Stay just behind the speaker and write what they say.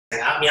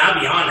I mean, I'll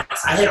be honest.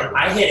 I hit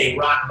a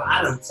rock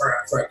bottom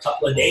for a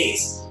couple of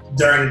days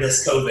during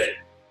this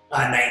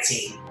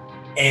COVID-19,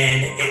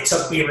 and it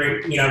took me,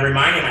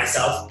 reminding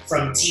myself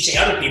from teaching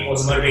other people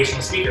as a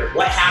motivational speaker,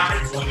 what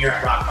happens when you're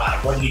at rock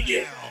bottom? What do you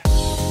do?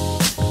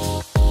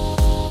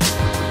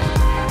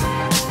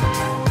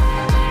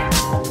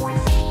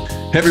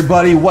 Hey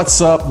everybody,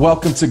 what's up?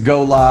 Welcome to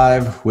Go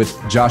Live with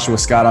Joshua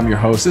Scott. I'm your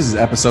host. This is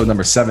episode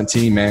number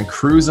 17, man.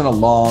 Cruising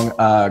along.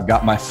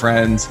 Got my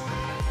friend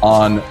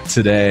on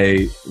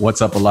today.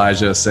 What's up,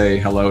 Elijah? Say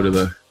hello to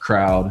the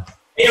crowd.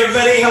 Hey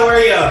everybody, how are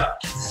you?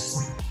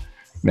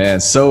 Man,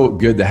 so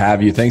good to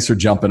have you. Thanks for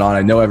jumping on.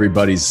 I know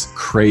everybody's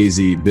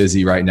crazy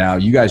busy right now.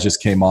 You guys just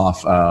came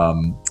off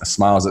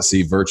Smiles at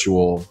Sea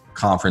virtual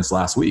conference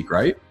last week,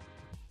 right?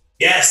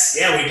 Yes,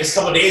 yeah. We just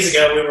a couple of days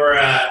ago we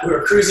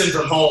were cruising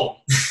from home.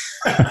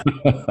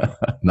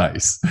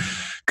 Nice.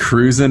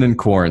 Cruising in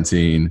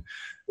quarantine.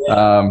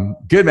 Yeah.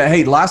 Good, man.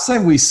 Hey, last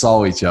time we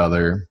saw each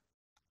other,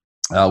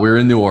 we were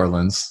in New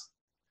Orleans,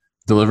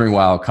 delivering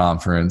Wow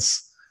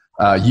Conference.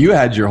 You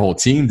had your whole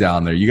team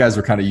down there. You guys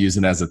were kind of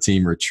using it as a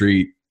team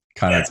retreat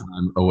kind of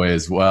time away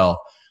as well.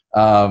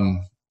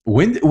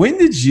 When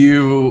did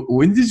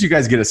you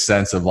guys get a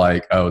sense of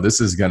like, oh,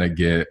 this is going to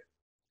get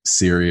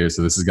serious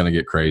or this is going to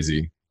get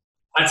crazy?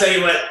 I'll tell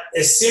you what,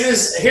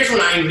 here's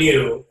when I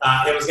knew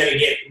it was going to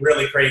get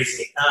really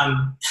crazy.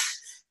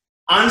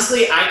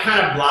 Honestly, I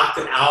kind of blocked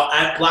it out.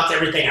 I blocked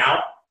everything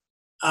out.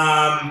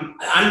 I'm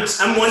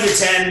 1 to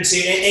 10 to,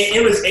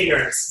 it was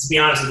ignorance, to be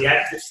honest with you.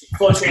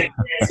 Full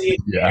transparency.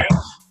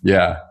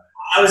 Yeah.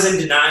 I was in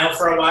denial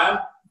for a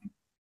while.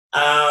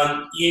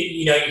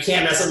 You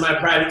can't mess with my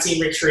private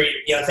team retreat.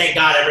 Thank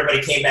God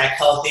everybody came back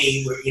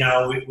healthy.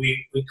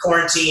 We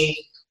quarantined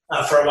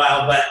for a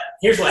while, but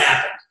here's what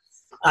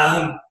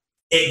happened.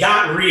 It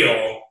got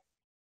real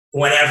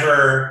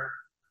whenever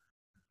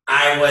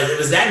it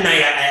was that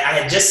night. I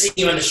had just seen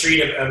you on the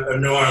street of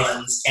New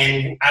Orleans,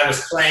 and I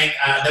was playing,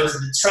 there was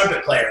the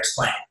trumpet players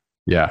playing.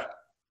 Yeah.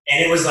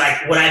 And it was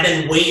like what I've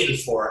been waiting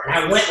for. And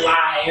I went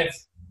live,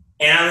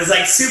 and I was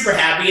like super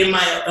happy in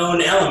my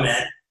own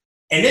element.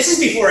 And this is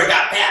before it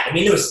got bad. I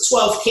mean, there was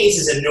 12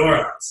 cases in New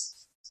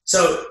Orleans.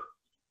 So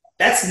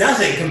that's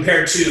nothing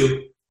compared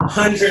to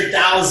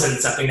 100,000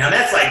 something. Now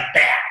that's like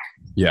bad.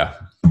 Yeah.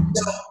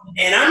 So,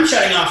 and I'm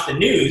shutting off the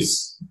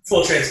news,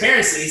 full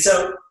transparency.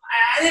 So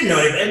I didn't know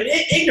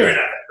anything, ignorant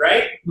of it,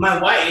 right? My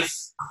wife,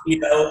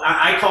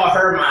 I call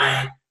her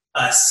my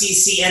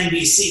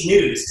CCNBC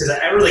News because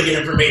I really get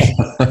information.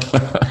 I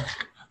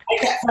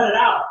kept cutting it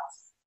out.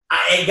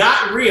 It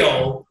got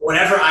real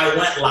whenever I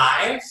went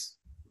live,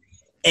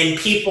 and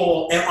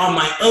people on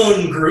my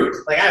own group,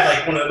 like I have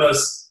like one of the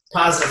most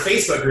positive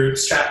Facebook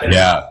groups, Trapped in.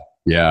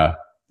 Yeah.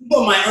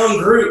 People in my own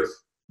group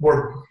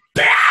were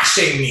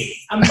bashing me.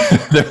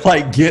 They're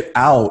like, get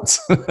out.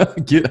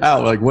 Get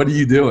out. Like, what are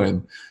you doing?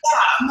 Yeah,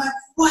 I'm like,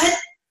 what?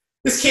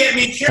 This can't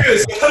be true.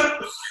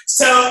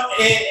 So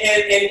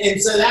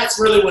that's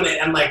really when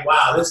I'm like,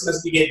 wow, this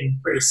must be getting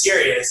pretty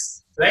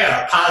serious. They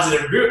got a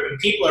positive group and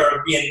people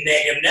are being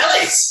negative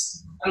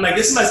Nellies. I'm like,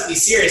 this must be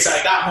serious. So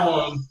I got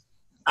home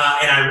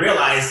and I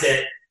realized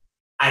that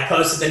I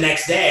posted the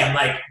next day. I'm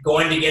like,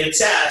 going to get a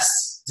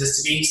test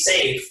just to be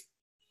safe.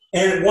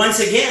 And once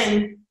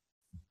again,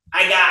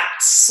 I got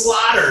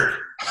slaughtered.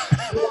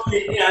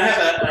 I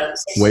have a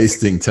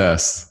wasting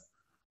test.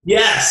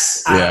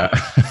 Yes. Yeah.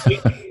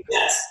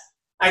 Yes.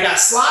 I got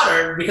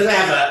slaughtered because I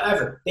have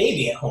a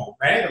baby at home,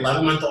 right? I have an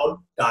 11-month-old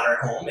daughter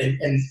at home,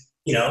 and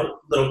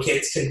little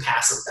kids can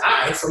pass or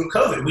die from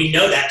COVID. We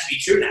know that to be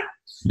true now.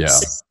 Yeah.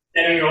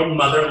 7-year-old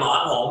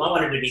mother-in-law at home. I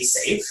wanted to be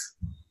safe,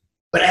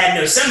 but I had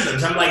no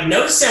symptoms. I'm like,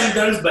 no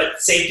symptoms,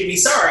 but safe to be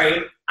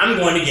sorry. I'm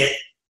going to get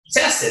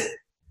tested.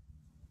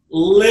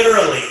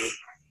 Literally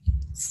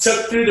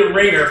took through the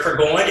ringer for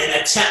going and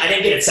I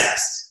didn't get a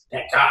test,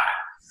 thank God,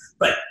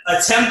 but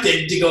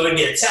attempted to go and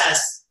get a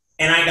test,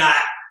 and I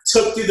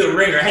took through the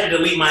ringer. I had to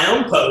delete my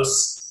own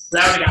posts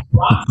because I already got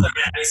blocked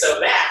at me so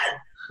bad,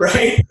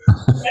 right?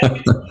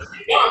 But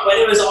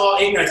it was all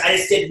ignorance. I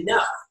just didn't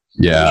know.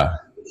 Yeah.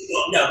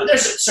 No, but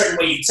there's a certain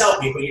way you tell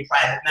people. You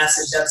private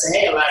message them, say,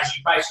 hey, Elijah,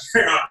 you probably should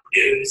turn on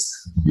the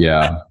news.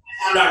 Yeah.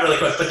 I'm not really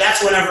quick, but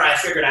that's whenever I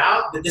figured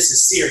out that this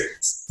is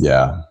serious.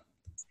 Yeah.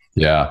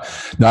 Yeah.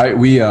 No,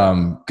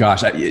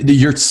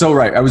 you're so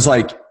right. I was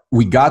like,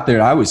 we got there.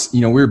 I was,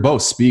 we were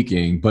both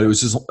speaking, but it was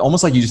just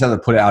almost like you just had to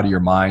put it out of your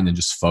mind and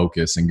just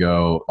focus and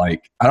go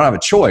like, I don't have a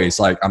choice.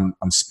 Like I'm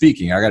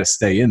speaking, I got to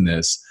stay in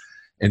this.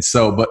 And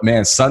so, but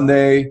man,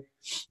 Sunday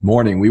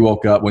morning, we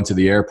woke up, went to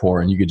the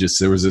airport, and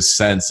there was this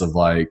sense of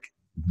like,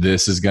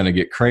 this is going to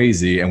get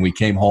crazy. And we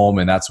came home,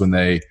 and that's when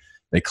they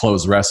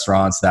closed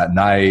restaurants that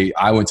night.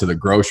 I went to the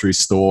grocery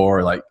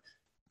store, like,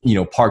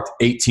 parked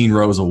 18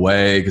 rows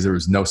away because there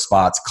was no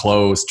spots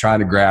closed, trying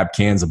to grab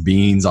cans of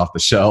beans off the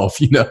shelf,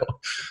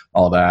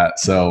 all that.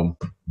 So,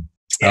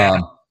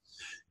 and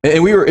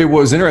it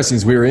was interesting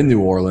is we were in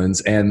New Orleans,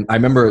 and I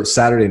remember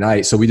Saturday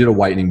night, so we did a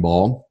lightning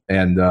ball,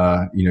 and,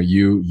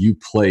 you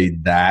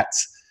played that.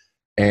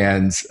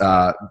 And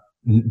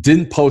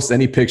didn't post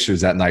any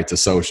pictures that night to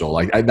social.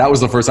 Like that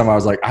was the first time I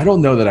was like, I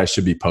don't know that I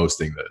should be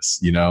posting this,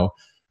 you know?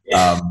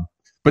 Yeah.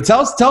 But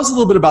tell us a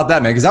little bit about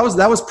that, man. Cause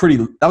that was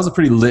a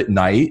pretty lit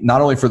night,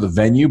 not only for the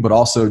venue, but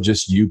also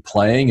just you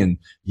playing and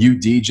you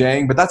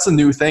DJing. But that's a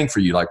new thing for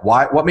you. Like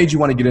what made you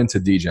want to get into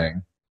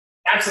DJing?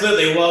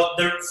 Absolutely. Well,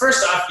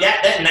 first off,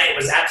 that night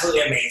was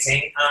absolutely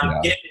amazing.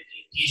 Getting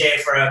to DJ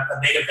for a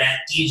big event,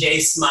 DJ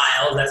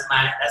Smile, that's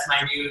my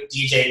new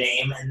DJ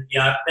name. And,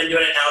 I've been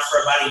doing it now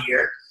for about a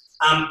year.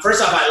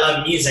 First off, I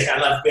love music. I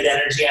love good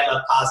energy. I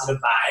love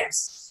positive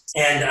vibes.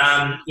 And,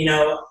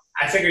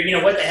 I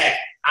figured, what the heck?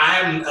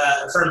 I'm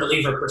a firm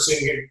believer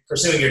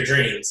pursuing your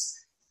dreams.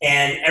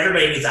 And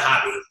everybody needs a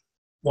hobby.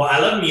 Well, I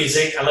love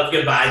music. I love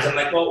good vibes. I'm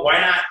like, well, why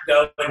not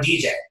go and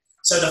DJ?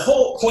 So the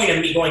whole point of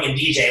me going and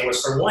DJ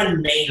was for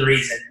one main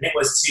reason, and it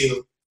was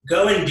to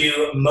go and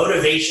do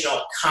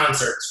motivational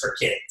concerts for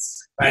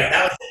kids. Right?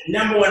 That was the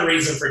number one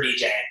reason for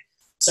DJing.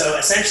 So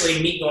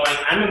essentially me going,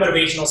 I'm a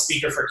motivational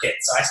speaker for kids.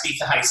 So I speak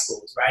to high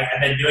schools, right?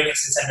 I've been doing it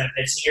since I've been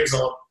 15 years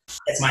old.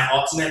 It's my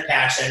ultimate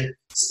passion,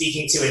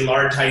 speaking to a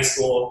large high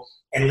school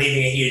and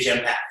leaving a huge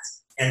impact.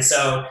 And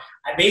so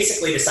I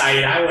basically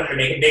decided I wanted to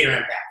make a bigger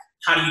impact.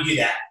 How do you do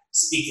that?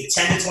 Speak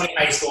to 10 to 20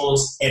 high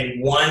schools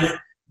in one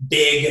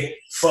big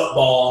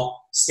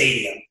football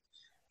stadium.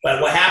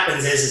 But what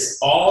happens is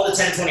all the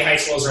 10, 20 high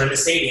schools are in the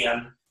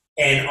stadium,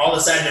 and all of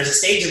a sudden there's a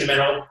stage in the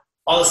middle,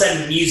 all of a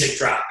sudden music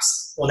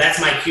drops. Well,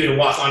 that's my cue to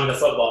walk onto the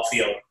football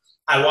field.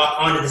 I walk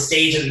onto the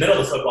stage in the middle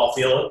of the football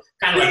field,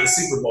 kind of like the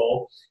Super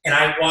Bowl, and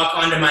I walk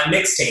onto my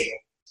mix table.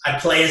 I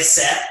play a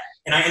set,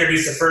 and I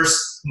introduce the first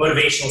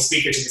motivational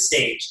speaker to the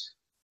stage.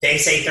 They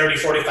say 30,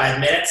 45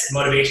 minutes,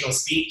 motivational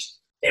speech.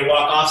 They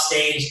walk off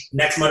stage.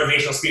 Next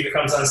motivational speaker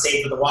comes on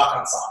stage with a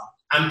walk-on song.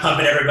 I'm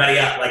pumping everybody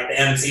up like the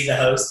MC, the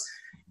host.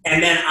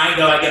 And then I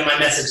get my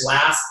message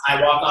last.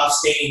 I walk off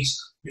stage.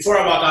 Before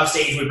I walk off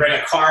stage, we bring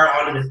a car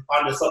onto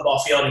the football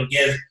field and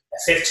give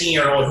a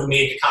 15-year-old who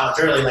made it to college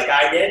early like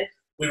I did.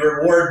 We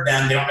reward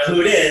them. They don't know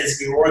who it is.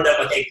 We reward them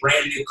with a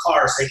brand new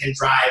car so they can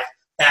drive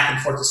back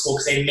and forth to school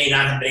because they may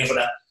not have been able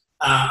to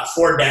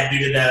afford that due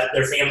to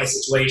their family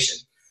situation.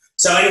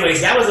 So anyways,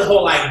 that was the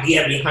whole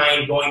idea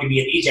behind going to be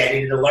a DJ. I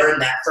needed to learn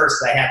that first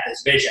because I had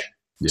this vision.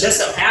 Yeah. Just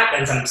so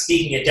happens I'm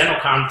speaking at dental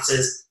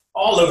conferences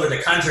all over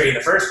the country in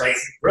the first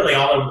place, really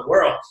all over the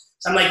world.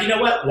 So I'm like, you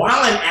know what? While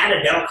I'm at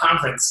a dental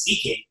conference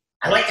speaking,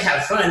 I like to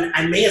have fun.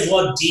 I may as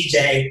well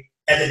DJ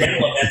at the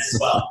dental events as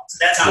well. So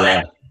that's how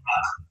that came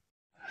up.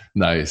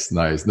 Nice.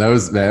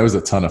 That was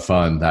a ton of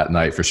fun that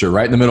night for sure.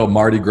 Right in the middle of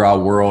Mardi Gras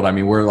world. I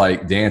mean, we're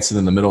like dancing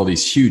in the middle of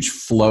these huge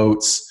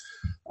floats.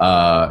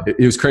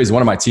 It was crazy.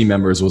 One of my team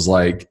members was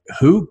like,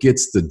 who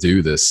gets to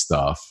do this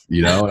stuff?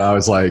 And I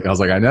was like,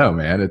 I know,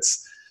 man,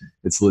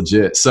 it's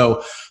legit.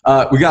 So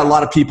we got a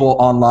lot of people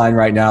online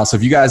right now. So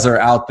if you guys are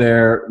out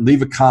there,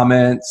 leave a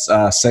comment,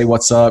 say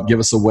what's up, give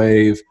us a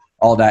wave,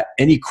 all that.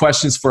 Any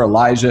questions for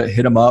Elijah,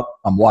 hit him up.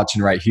 I'm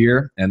watching right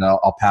here and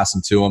I'll pass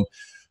them to him.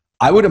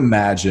 I would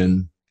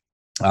imagine,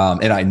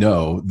 and I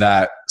know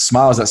that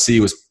Smiles at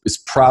Sea is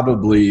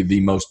probably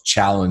the most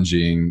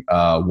challenging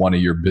one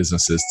of your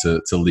businesses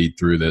to lead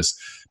through this.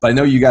 But I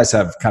know you guys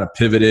have kind of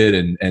pivoted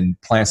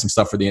and planned some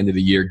stuff for the end of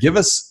the year. Give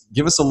us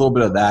a little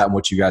bit of that and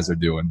what you guys are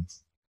doing.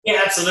 Yeah,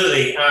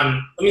 absolutely.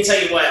 Let me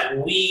tell you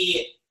what,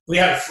 we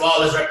had a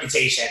flawless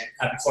reputation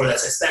before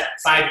this. I spent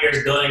 5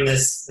 years building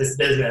this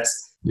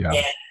business. Yeah.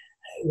 And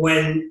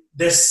when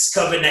this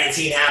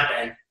COVID-19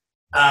 happened,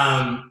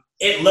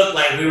 it looked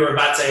like we were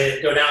about to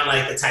go down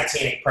like the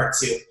Titanic Part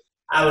 2.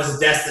 I was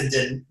destined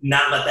to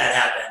not let that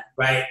happen,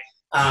 right?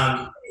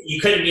 You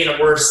couldn't be in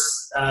a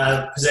worse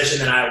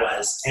position than I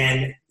was.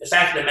 And the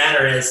fact of the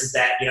matter is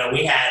that,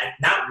 we had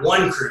not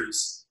one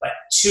cruise, but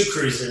 2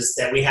 cruises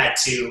that we had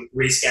to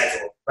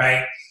reschedule,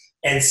 right?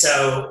 And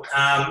so,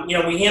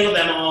 we handled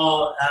them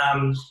all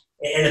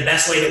in the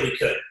best way that we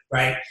could,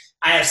 right?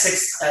 I have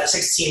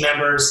six team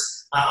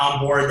members on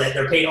board that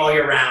they're paid all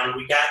year round.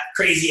 We got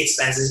crazy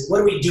expenses. What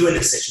do we do in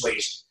this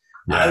situation?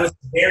 Yeah. It was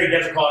a very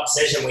difficult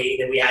decision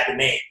that we had to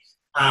make.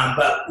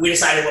 But we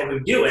decided what we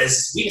would do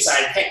is we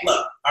decided, hey,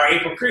 look, our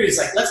April cruise,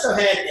 let's go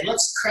ahead and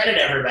let's credit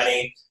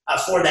everybody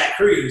for that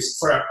cruise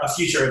for a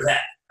future event,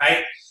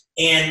 right?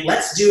 And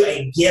let's do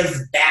a give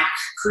back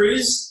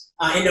cruise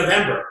in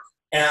November,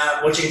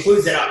 which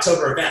includes that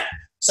October event.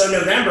 So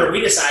November,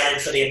 we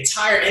decided for the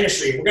entire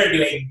industry, we're going to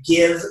do a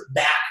give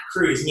back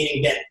cruise,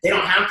 meaning that they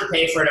don't have to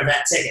pay for an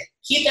event ticket.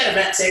 Keep that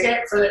event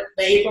ticket for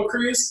the April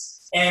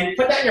cruise and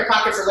put that in your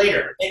pocket for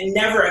later. It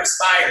never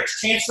expires.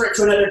 Transfer it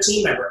to another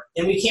team member.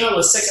 And we came up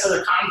with 6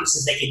 other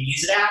conferences they could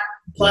use it at.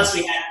 Plus,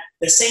 we had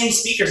the same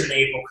speakers in the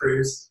April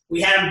cruise.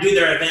 We had them do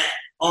their event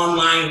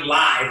online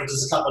live, which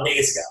was a couple of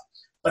days ago.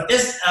 But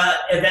this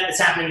event that's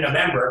happening in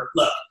November,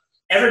 look,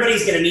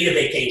 everybody's going to need a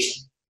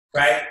vacation,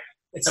 right?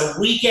 It's a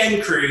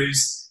weekend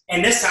cruise,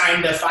 and this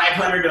time the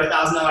 $500 to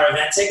 $1,000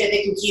 event ticket,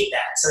 they can keep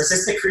that. So it's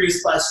just the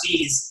cruise plus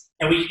fees,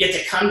 and we get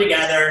to come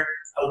together,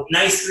 a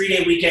nice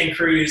 3-day weekend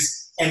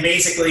cruise, and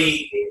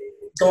basically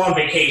go on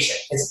vacation.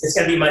 It's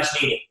going to be much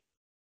needed.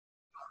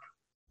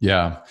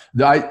 Yeah.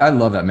 I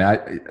love that,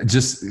 man.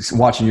 Just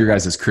watching your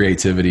guys'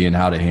 creativity and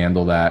how to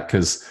handle that,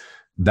 because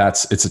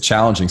it's a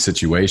challenging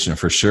situation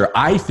for sure.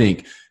 I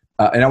think,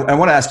 and I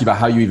want to ask you about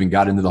how you even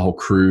got into the whole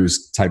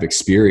cruise type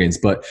experience.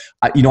 But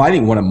I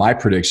think one of my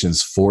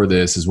predictions for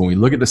this is when we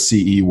look at the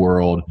CE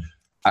world,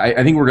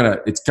 I think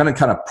it's going to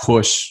kind of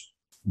push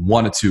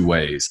one of two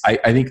ways. I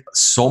think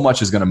so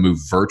much is going to move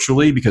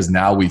virtually because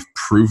now we've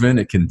proven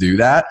it can do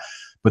that.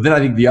 But then I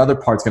think the other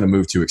part's going to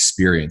move to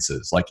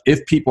experiences. Like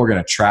if people are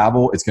going to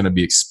travel, it's going to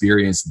be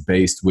experience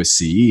based with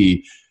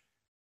CE.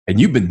 And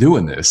you've been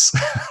doing this.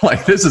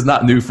 Like this is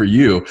not new for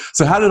you.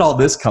 So how did all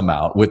this come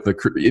out with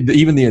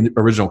even the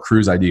original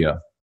cruise idea?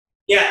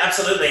 Yeah,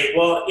 absolutely.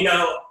 Well,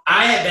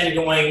 I had been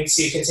going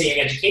to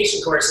continuing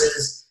education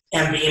courses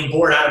and being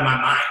bored out of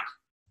my mind.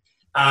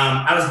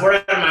 I was bored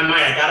out of my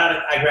mind.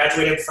 I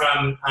graduated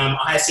from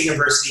Ohio State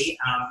University.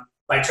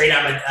 By trade,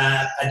 I'm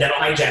a dental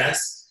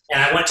hygienist.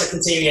 And I went to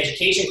continuing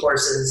education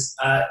courses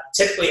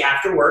typically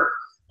after work.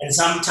 And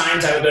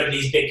sometimes I would go to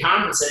these big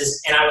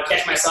conferences and I would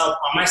catch myself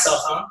on my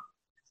cell phone.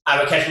 I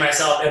would catch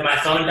myself, if my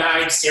phone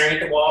died, staring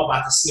at the wall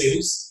about to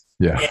snooze.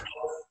 Yeah. And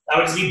I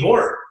would just be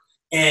bored.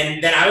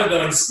 And then I would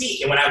go and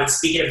speak. And when I would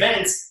speak at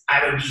events,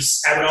 I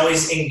would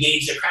always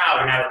engage the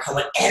crowd, and I would come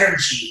with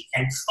energy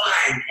and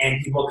fun.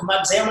 And people would come up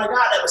and say, "Oh my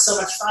God, that was so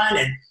much fun."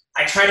 And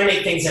I try to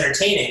make things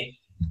entertaining.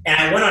 And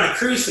I went on a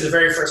cruise for the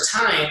very first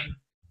time,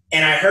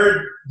 and I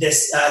heard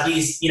these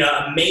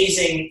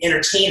amazing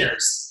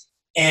entertainers.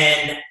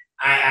 And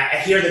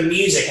I hear the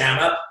music, and I'm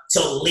up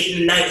till late in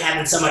the night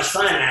having so much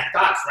fun. And I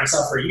thought for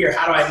myself for a year,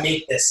 how do I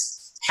make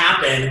this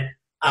happen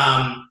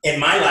in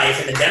my life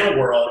in the dental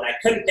world? And I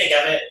couldn't think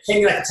of it. It hit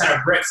me like a ton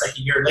of bricks like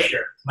a year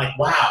later. I'm like,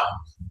 wow,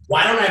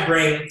 why don't I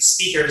bring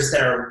speakers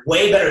that are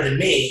way better than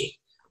me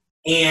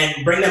and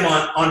bring them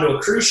onto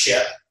a cruise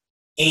ship?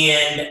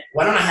 And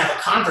why don't I have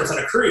a conference on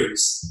a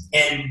cruise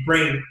and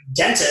bring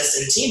dentists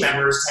and team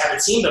members to have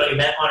a team building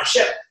event on a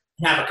ship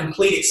and have a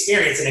complete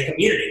experience in a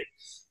community?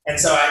 And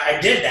so I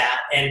did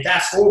that, and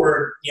fast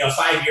forward,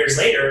 5 years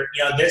later,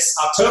 this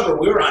October,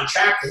 we were on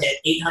track to hit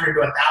 800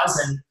 to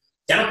 1,000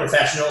 dental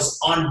professionals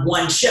on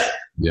one ship.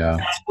 Yeah.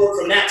 Fast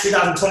forward from that,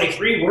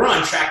 2023, we're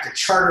on track to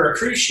charter a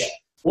cruise ship.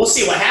 We'll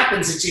see what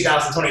happens in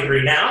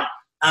 2023 now.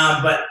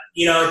 But,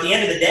 at the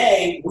end of the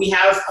day, we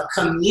have a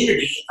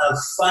community of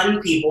fun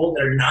people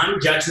that are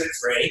non-judgment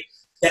free,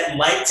 that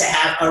like to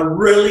have a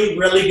really,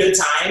 really good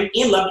time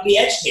and love to be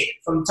educated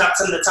from some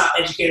of the top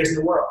educators in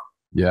the world.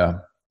 Yeah.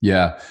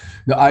 Yeah.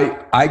 No,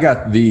 I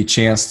got the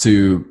chance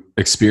to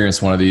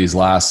experience one of these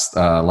last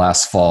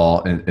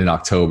fall in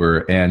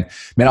October. And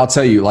man, I'll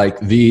tell you, like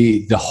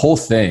the whole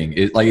thing,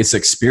 it's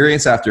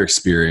experience after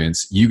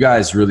experience. You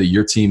guys really,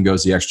 your team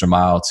goes the extra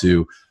mile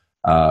to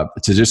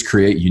just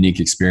create unique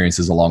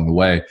experiences along the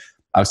way.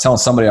 I was telling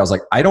somebody, I was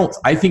like,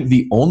 I think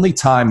the only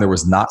time there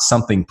was not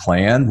something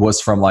planned was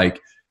from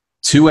like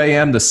 2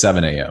 a.m. to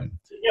 7 a.m.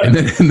 And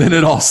then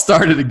it all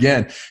started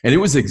again, and it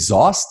was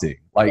exhausting,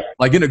 like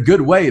in a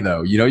good way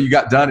though. You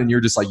got done and you're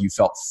just like, you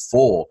felt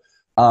full.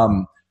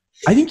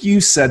 I think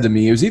you said to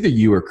me, it was either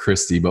you or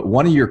Christy, but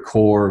one of your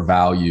core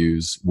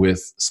values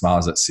with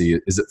Smiles at Sea,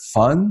 is it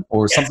fun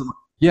or something?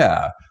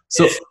 Yeah.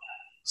 So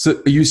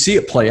you see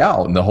it play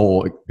out in the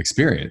whole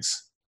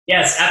experience.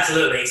 Yes,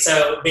 absolutely.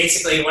 So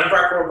basically one of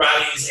our core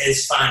values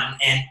is fun.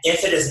 And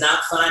if it is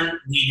not fun,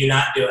 we do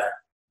not do it.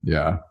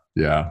 Yeah.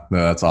 Yeah. No,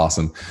 that's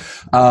awesome.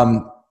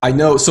 I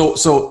know.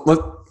 So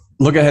let's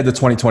look ahead to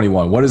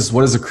 2021. What does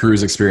the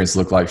cruise experience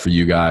look like for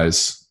you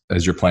guys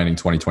as you're planning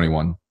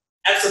 2021?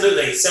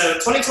 Absolutely. So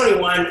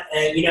 2021,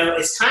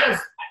 it's kind of,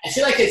 I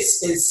feel like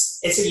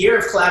it's a year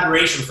of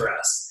collaboration for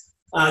us.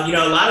 A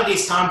lot of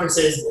these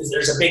conferences,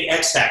 there's a big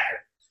X factor.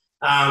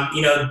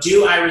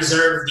 Do I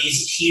reserve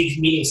these huge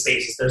meeting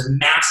spaces? There's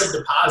massive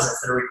deposits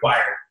that are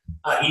required.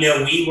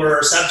 We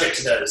were subject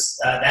to those.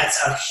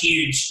 That's a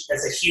huge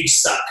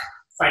suck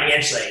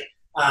financially.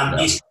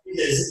 These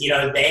cruises,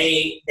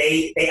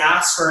 they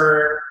ask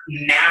for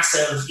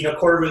massive,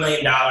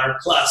 $250,000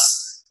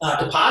 plus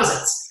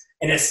deposits,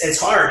 and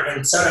it's hard.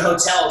 And so do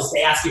hotels.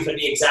 They ask you for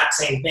the exact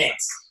same things.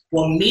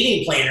 Well,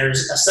 meeting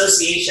planners,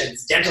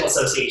 associations, dental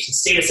associations,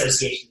 state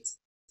associations,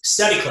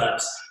 study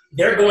clubs,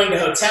 they're going to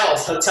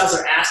hotels. Hotels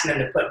are asking them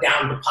to put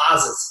down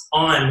deposits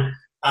on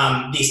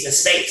the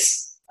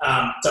space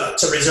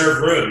to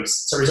reserve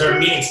rooms, to reserve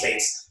meeting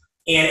space,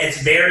 and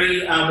it's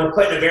we're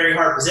put in a very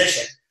hard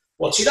position.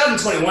 Well,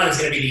 2021 is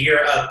going to be the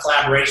year of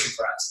collaboration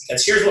for us,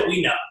 because here's what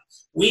we know.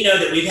 We know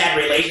that we've had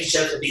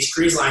relationships with these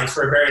cruise lines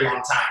for a very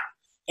long time.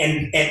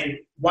 And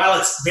while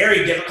it's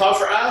very difficult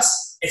for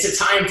us, it's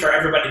a time for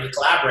everybody to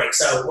collaborate.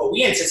 So what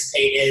we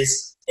anticipate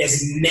is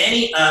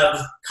many of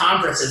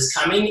conferences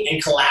coming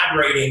and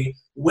collaborating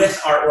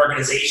with our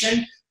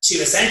organization to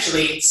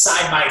essentially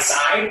side by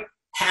side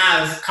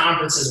have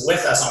conferences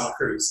with us on the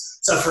cruise.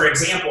 So for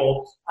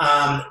example,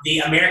 the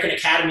American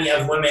Academy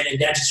of Women in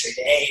Dentistry,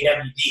 the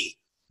AAWD,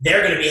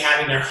 they're going to be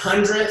having their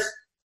 100th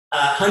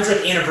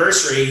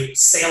anniversary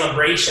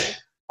celebration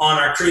on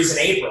our cruise in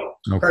April.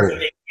 Oh,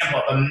 perfect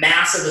example of a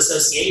massive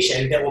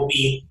association that will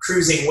be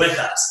cruising with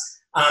us.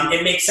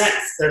 it makes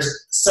sense.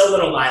 There's so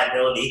little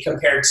liability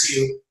compared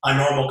to a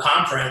normal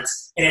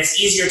conference, and it's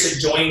easier to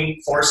join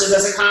forces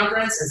as a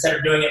conference instead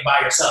of doing it by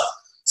yourself.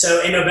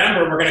 So in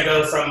November, we're going to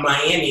go from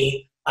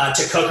Miami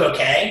to Coco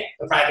Cay,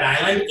 the private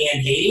island,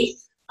 and Haiti.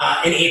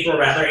 In April,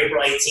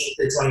 April 18th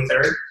to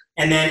 23rd.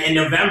 And then in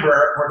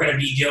November, we're going to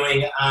be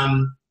doing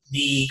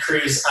the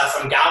cruise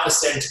from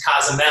Galveston to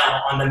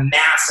Cozumel on the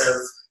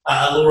massive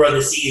Allure of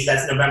the Seas.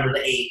 That's November the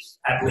 8th,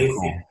 I believe.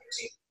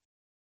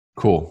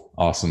 Cool.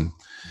 Awesome.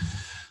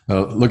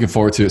 Looking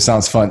forward to it.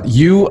 Sounds fun.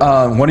 You,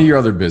 one of your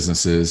other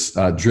businesses,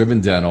 Driven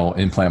Dental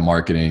Implant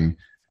Marketing.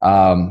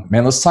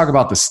 Man, let's talk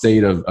about the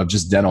state of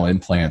just dental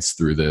implants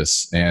through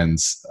this and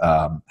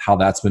how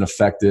that's been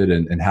affected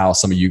and how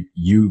some of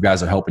you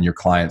guys are helping your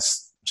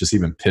clients just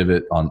even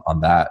pivot on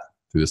that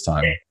through this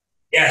time.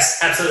 Yes,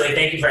 absolutely.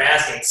 Thank you for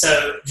asking.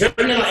 So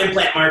Driven Dental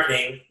Implant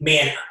Marketing,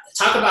 man,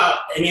 talk about,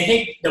 I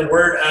think the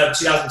word of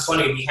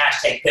 2020 would be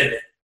 #pivot,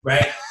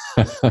 right?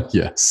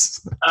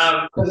 Yes.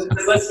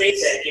 Let's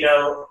face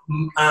it,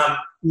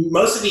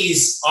 most of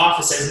these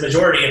offices,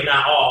 majority, if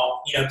not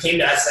all, came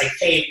to us like,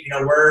 hey,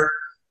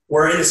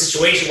 we're in a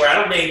situation where I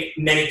don't think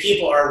many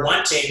people are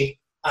wanting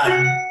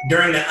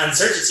during the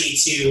uncertainty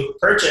to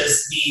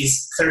purchase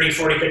these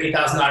 $30,000, $40,000,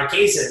 $50,000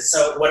 cases.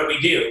 So what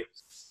do?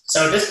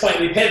 So at this point,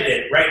 we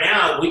pivoted. Right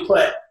now, we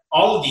put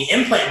all of the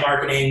implant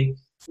marketing,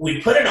 we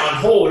put it on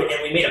hold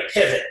and we made a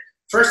pivot.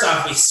 First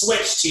off, we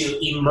switched to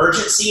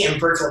emergency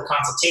and virtual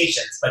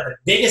consultations. But the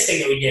biggest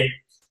thing that we did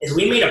is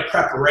we made a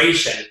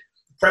preparation.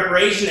 The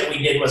preparation that we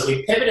did was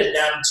we pivoted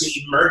them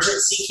to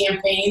emergency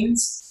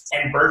campaigns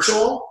and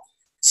virtual,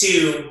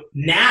 to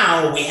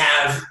now we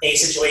have a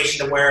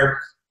situation to where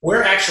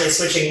we're actually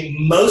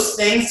switching most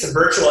things to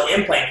virtual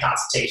implant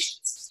consultations.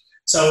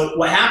 So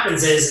what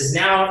happens is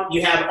now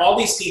you have all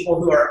these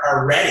people who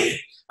are ready.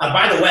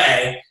 By the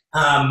way,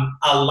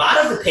 a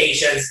lot of the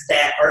patients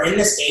that are in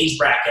this age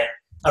bracket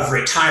of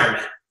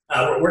retirement,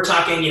 we're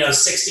talking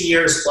 60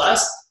 years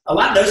plus, a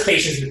lot of those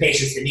patients are the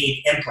patients that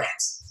need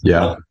implants.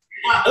 Yeah.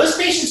 Those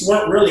patients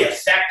weren't really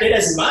affected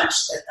as much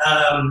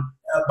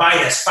by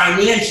this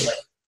financially.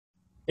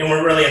 They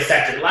weren't really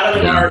affected. A lot of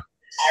them are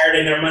retired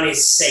and their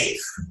money's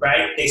safe,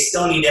 right? They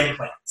still need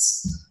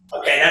implants.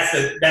 Okay,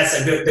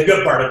 that's the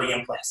good part of the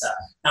implant stuff.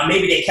 Now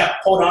maybe they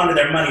hold on to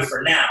their money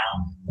for now,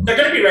 but they're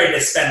going to be ready to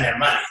spend their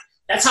money.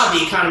 That's how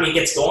the economy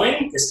gets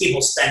going, is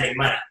people spending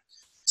money.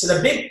 So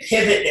the big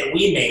pivot that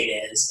we made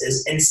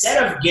is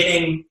instead of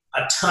getting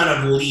a ton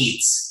of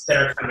leads that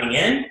are coming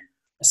in,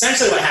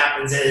 essentially what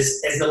happens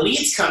is as the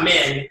leads come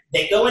in,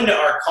 they go into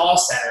our call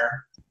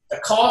center. The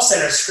call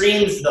center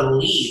screens the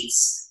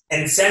leads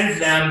and sends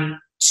them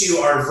to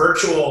our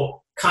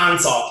virtual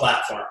consult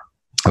platform.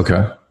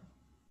 Okay.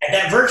 At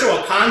that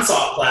virtual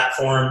consult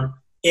platform,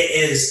 it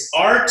is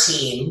our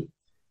team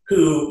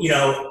who,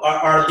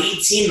 our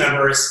lead team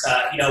members,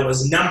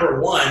 was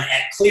number one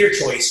at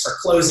ClearChoice for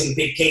closing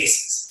big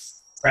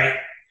cases, right?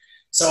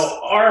 So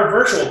our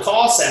virtual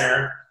call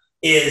center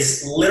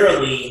is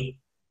literally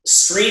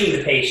screening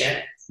the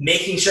patient,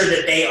 making sure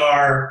that they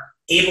are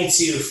able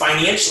to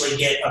financially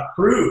get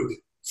approved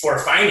for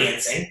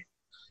financing,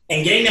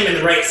 and getting them in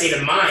the right state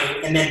of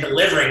mind, and then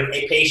delivering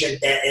a patient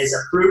that is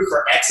approved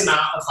for X amount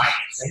of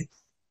financing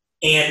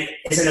and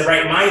is in the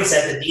right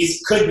mindset that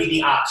these could be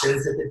the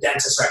options that the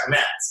dentist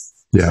recommends.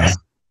 Yeah.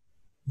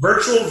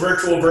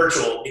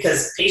 Virtual,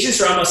 because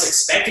patients are almost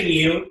expecting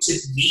you to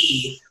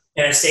be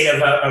in a state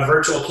of a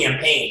virtual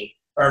campaign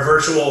or a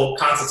virtual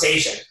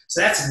consultation.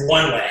 So that's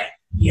one way.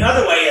 The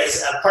other way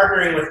is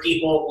partnering with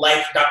people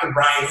like Dr.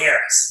 Brian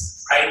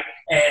Harris, right?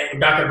 And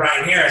Dr.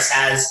 Brian Harris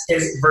has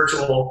his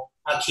virtual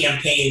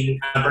campaign,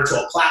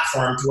 virtual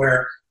platform to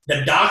where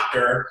the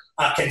doctor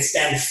can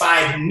spend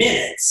 5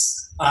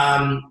 minutes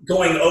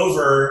going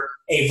over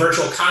a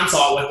virtual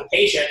consult with the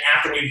patient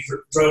after we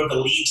drove the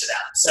lead to them.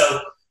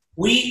 So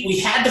we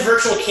had the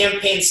virtual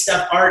campaign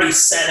stuff already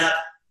set up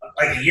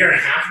like a year and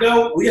a half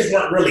ago. We just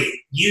weren't really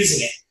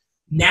using it.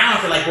 Now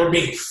I feel like we're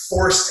being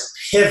forced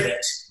to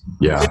pivot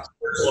to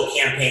virtual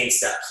campaign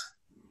stuff.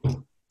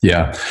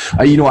 Yeah.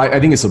 I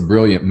think it's a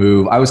brilliant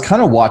move. I was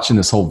kind of watching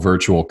this whole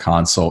virtual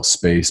consult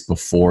space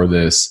before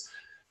this.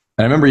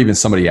 And I remember even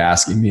somebody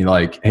asking me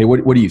like, hey,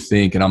 what do you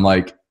think? And I'm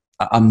like,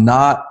 I'm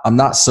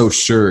not so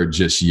sure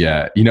just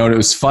yet. And it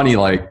was funny,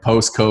 like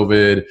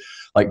post-COVID,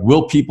 like,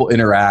 will people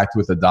interact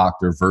with a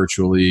doctor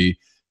virtually?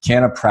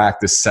 Can a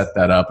practice set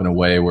that up in a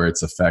way where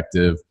it's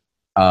effective?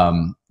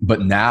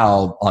 But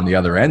now on the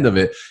other end of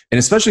it, and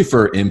especially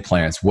for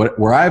implants,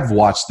 where I've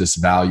watched this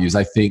value is,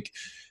 I think,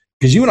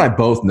 because you and I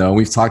both know,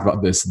 we've talked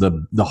about this,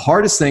 the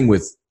hardest thing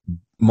with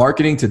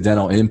marketing to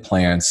dental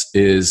implants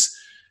is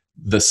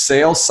the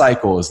sales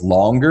cycle is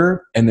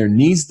longer, and there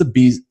needs to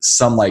be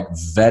some like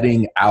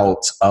vetting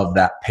out of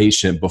that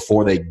patient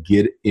before they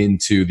get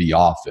into the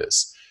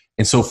office.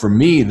 And so for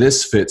me,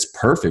 this fits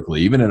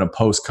perfectly, even in a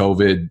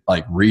post-COVID,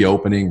 like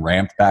reopening,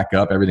 ramped back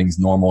up, everything's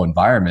normal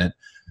environment,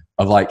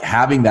 of like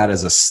having that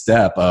as a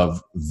step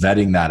of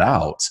vetting that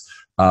out.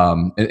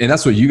 And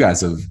that's what you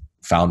guys have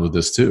found with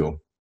this too.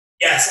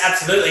 Yes,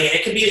 absolutely. And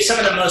it could be some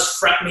of the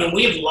most,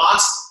 we've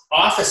lost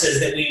offices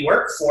that we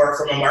work for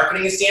from a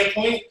marketing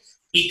standpoint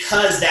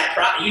because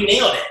you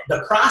nailed it.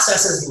 The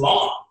process is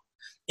long.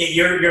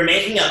 You're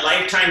making a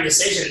lifetime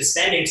decision,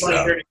 spending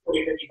 $20,000, $30,000,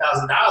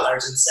 $40,000, $50,000.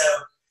 And so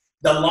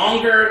the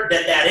longer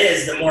that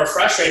is, the more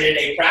frustrated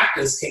a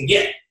practice can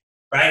get,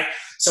 right?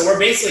 So we're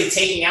basically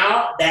taking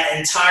out that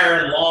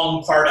entire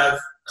long part of,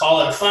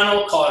 call it a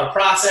funnel, call it a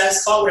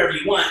process, call it whatever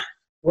you want.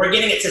 We're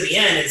getting it to the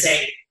end and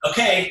saying,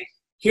 okay,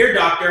 here,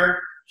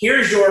 doctor,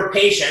 here's your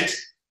patient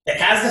that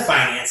has the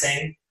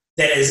financing,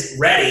 that is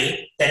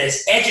ready, that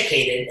is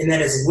educated, and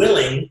that is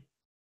willing.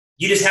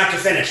 You just have to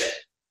finish it,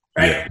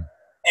 right? Yeah.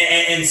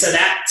 And so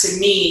that, to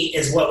me,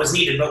 is what was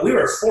needed. But we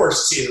were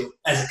forced to,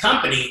 as a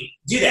company,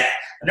 do that.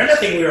 Another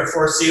thing we were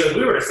forced to, is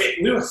we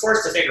were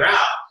forced to figure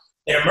out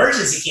that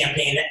emergency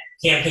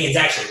campaigns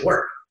actually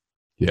work.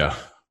 Yeah.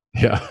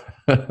 Yeah.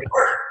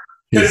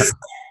 Because,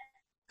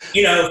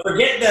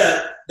 forget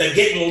the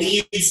getting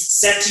leads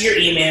sent to your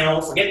email,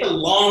 forget the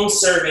long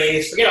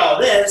surveys, forget all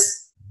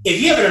this.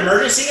 If you have an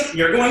emergency,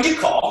 you're going to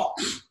call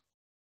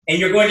and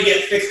you're going to get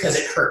it fixed because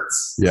it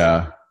hurts.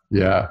 Yeah.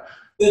 Yeah.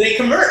 So they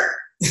convert.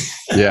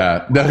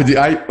 Yeah. No,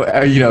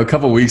 I a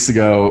couple of weeks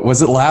ago,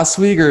 was it last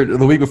week or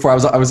the week before?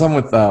 I was on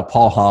with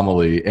Paul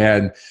Homily,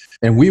 and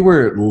we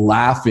were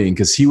laughing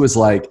because he was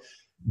like,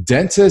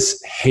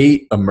 dentists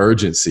hate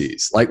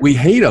emergencies. Like, we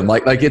hate them.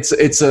 Like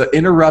it's an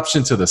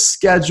interruption to the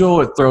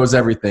schedule. It throws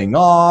everything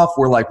off.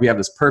 We're like, we have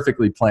this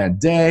perfectly planned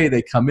day.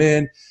 They come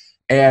in,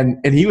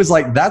 and he was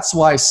like, that's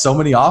why so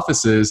many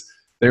offices,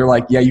 they're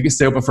like, yeah, you can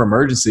stay open for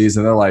emergencies.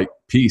 And they're like,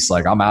 peace,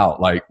 like, I'm out.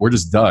 Like, we're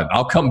just done.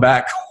 I'll come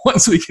back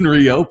once we can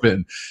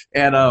reopen.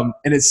 And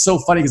it's so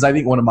funny because I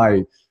think one of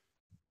my,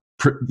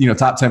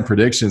 top 10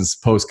 predictions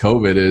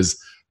post-COVID is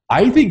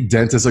I think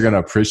dentists are going to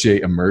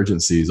appreciate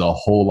emergencies a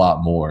whole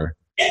lot more.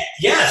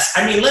 Yes.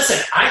 I mean, listen,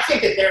 I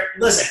think that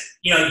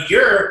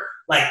you're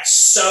like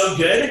so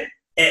good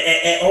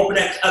at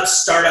opening up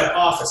startup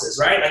offices,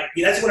 right? Like,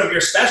 that's one of your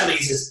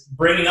specialties, is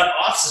bringing up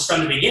offices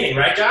from the beginning,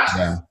 right, Josh?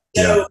 Yeah.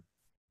 So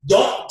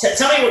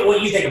tell me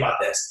what you think about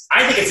this.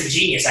 I think it's a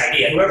genius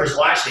idea. Whoever's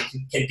watching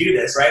can do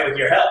this, right, with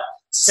your help.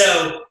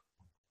 So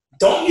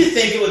don't you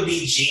think it would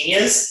be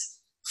genius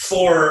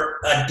for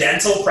a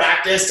dental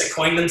practice to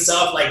coin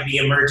themselves like the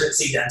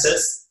emergency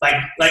dentist? Like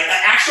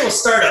an actual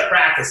startup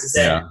practice is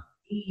that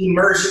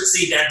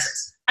emergency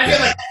dentist. I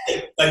feel like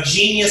that's a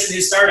genius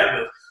new startup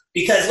move.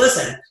 Because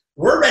listen,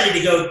 we're ready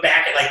to go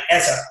back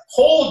as a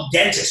whole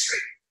dentistry.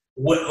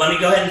 Let me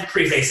go ahead and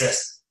preface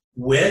this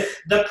with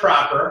the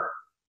proper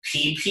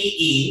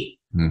PPE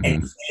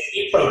and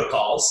safety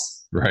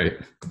protocols. Right.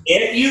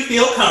 If you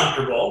feel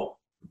comfortable,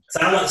 because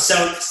I don't want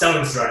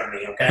stones thrown at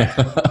me,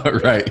 okay?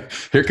 Right.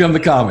 Here come the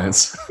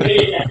comments.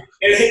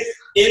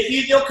 If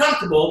you feel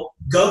comfortable,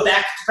 go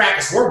back to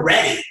practice. We're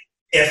ready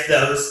if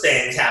those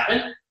things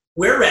happen.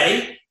 We're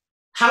ready.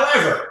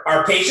 However,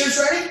 are patients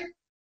ready?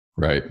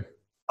 Right.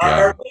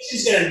 Are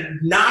patients going to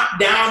knock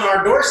down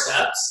our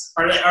doorsteps?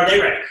 Are they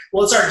ready?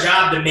 Well, it's our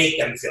job to make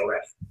them feel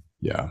ready.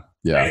 Yeah.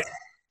 Yeah. Right?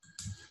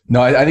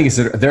 No, I think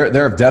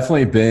there have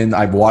definitely been,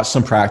 I've watched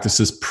some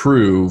practices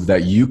prove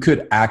that you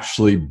could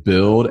actually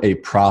build a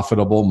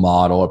profitable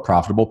model, a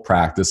profitable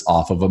practice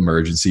off of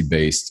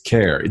emergency-based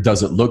care.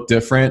 Does it look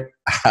different?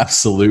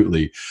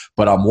 Absolutely.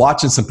 But I'm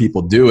watching some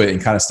people do it and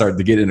kind of start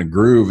to get in a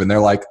groove, and they're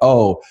like,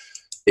 oh,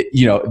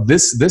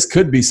 this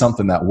could be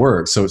something that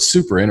works. So it's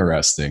super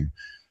interesting.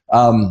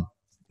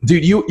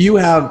 Dude, you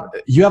have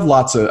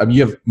lots of,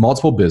 you have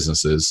multiple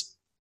businesses.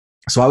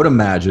 So I would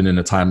imagine in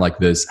a time like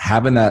this,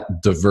 having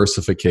that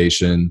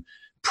diversification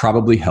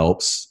probably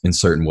helps in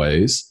certain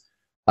ways.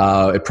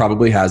 It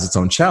probably has its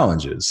own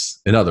challenges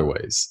in other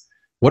ways.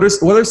 What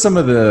are some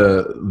of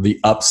the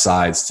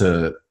upsides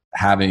to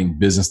having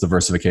business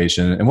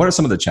diversification, and what are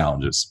some of the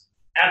challenges?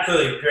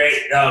 Absolutely.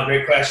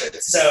 Great question.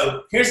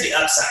 So here's the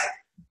upside.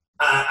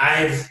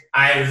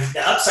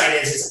 The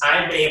upside is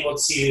I've been able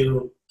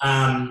to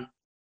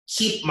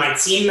keep my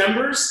team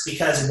members,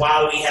 because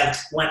while we have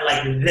went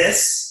like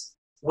this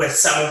with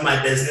some of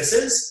my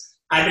businesses,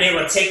 I've been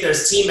able to take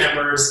those team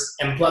members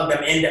and plug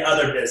them into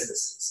other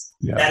businesses.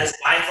 Yeah. That is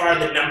by far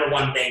the number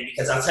one thing,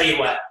 because I'll tell you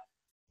what,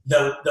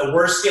 the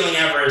worst feeling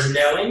ever is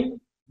knowing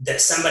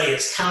that somebody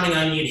is counting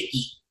on you to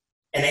eat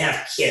and they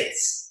have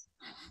kids.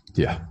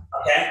 Yeah.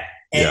 Okay?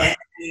 And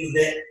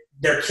that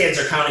their kids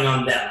are counting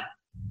on them.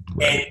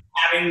 Right. And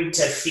having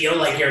to feel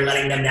like you're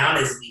letting them down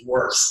is the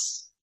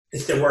worst.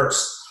 It's the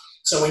worst.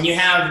 So when you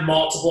have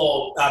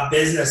multiple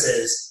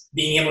businesses,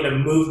 being able to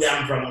move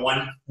them from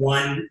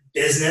one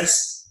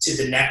business to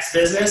the next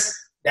business,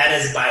 that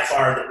is by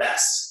far the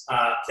best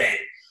thing.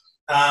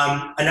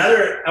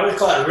 Another, I would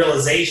call it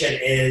realization,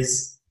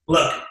 is,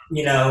 look,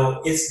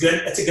 it's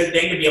good. It's a good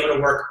thing to be able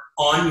to work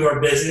on your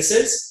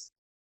businesses.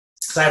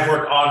 Because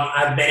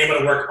I've been able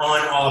to work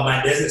on all of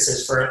my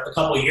businesses for a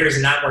couple of years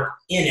and not work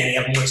in any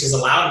of them, which has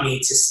allowed me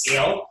to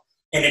scale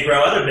and to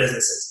grow other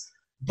businesses.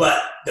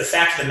 But the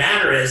fact of the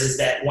matter is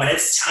that when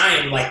it's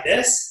time like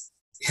this,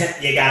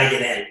 you got to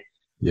get in.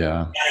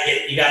 Yeah.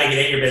 You got to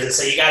get in your business.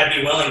 So you got to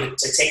be willing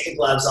to take the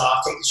gloves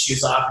off, take the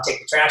shoes off, and take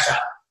the trash out.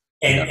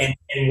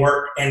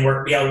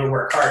 be able to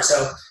work hard.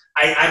 So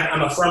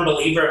I'm a firm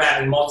believer of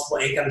having multiple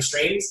income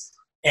streams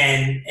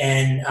and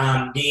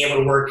being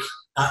able to work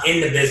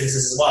in the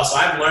businesses as well. So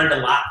I've learned a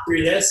lot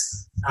through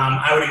this.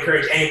 I would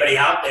encourage anybody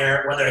out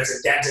there, whether it's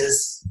a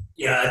dentist,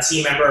 a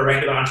team member, a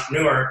regular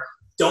entrepreneur,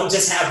 don't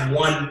just have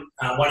one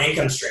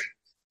income stream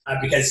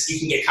because you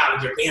can get caught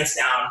with your pants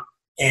down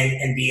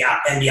and be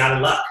out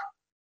of luck.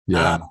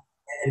 Yeah.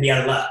 And be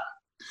out of luck.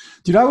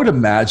 Dude, I would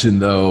imagine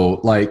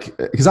though, like,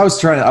 because I was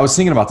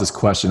thinking about this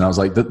question. I was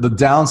like, the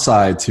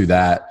downside to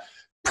that,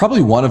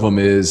 probably one of them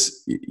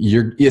is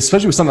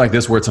especially with something like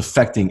this where it's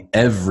affecting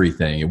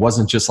everything. It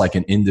wasn't just like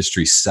an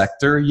industry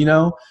sector,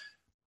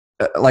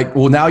 like,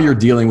 well, now you're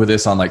dealing with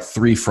this on like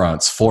 3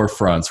 fronts, 4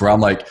 fronts, where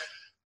I'm like,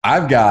 I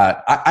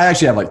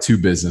actually have like 2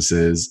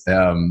 businesses.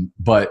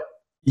 But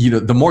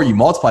the more you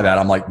multiply that,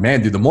 I'm like,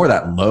 man, dude, the more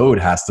that load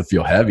has to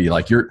feel heavy.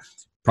 Like you're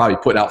probably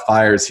putting out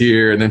fires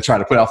here and then trying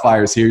to put out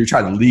fires here. You're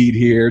trying to lead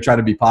here, trying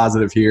to be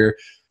positive here.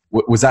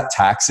 Was that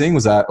taxing?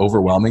 Was that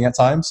overwhelming at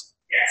times?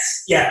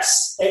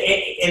 Yes.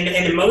 And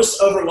the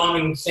most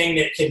overwhelming thing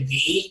that could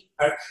be,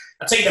 I'll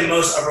tell you the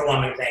most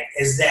overwhelming thing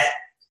is that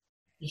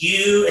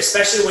you,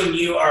 especially when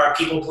you are a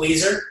people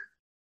pleaser,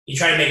 you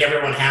try to make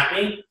everyone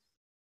happy,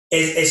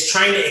 is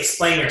trying to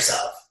explain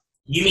yourself.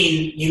 You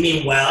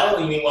mean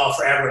well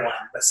for everyone,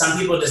 but some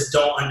people just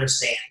don't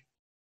understand.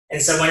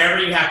 And so whenever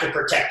you have to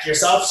protect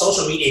yourself,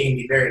 social media can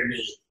be very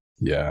mean.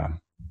 Yeah.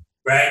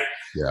 Right?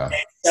 Yeah. And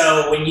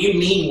so when you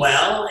mean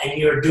well and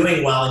you're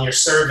doing well and you're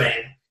serving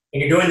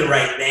and you're doing the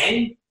right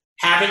thing,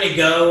 having to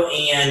go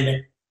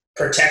and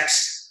protect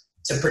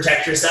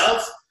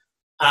yourself,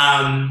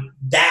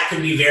 that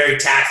can be very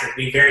taxing,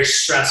 be very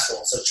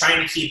stressful. So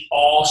trying to keep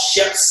all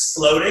ships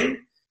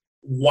floating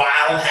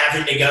while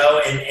having to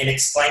go and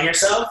explain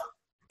yourself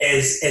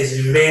is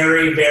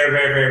very, very,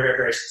 very, very, very,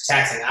 very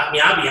taxing. I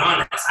mean, I'll be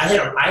honest. I hit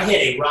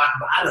a rock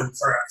bottom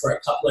for a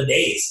couple of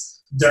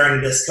days during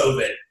this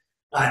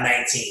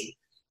COVID-19,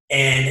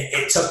 and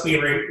it took me,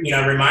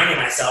 reminding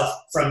myself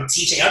from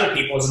teaching other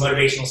people as a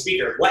motivational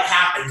speaker. What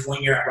happens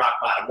when you're at rock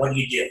bottom? What do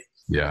you do?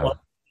 Yeah. Well,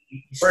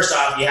 first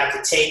off, you have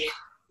to take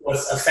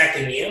what's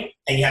affecting you,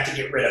 and you have to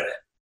get rid of it.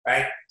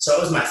 Right. So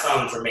it was my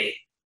phone for me.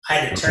 I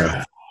had to turn my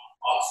phone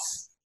off.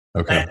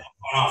 Okay. I had to turn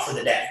my phone off for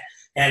the day.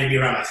 I had to be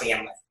around my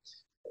family.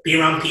 Be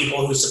around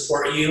people who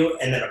support you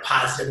and that are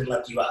positive and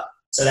lift you up.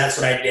 So that's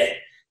what I did.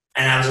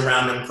 And I was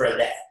around them for a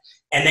day.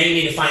 And then you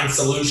need to find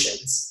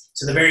solutions.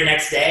 So the very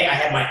next day, I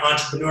had my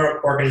entrepreneur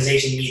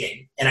organization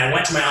meeting. And I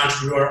went to my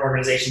entrepreneur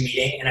organization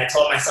meeting and I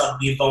told myself,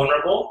 be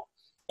vulnerable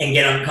and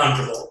get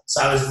uncomfortable.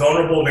 So I was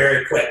vulnerable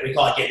very quick. We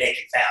call it get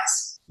naked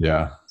fast.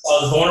 Yeah. So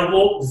I was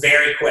vulnerable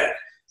very quick.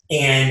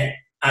 And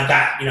I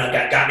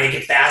got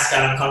naked fast,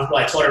 got uncomfortable.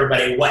 I told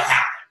everybody what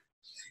happened.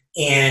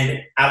 And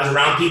I was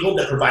around people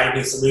that provided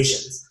me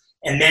solutions.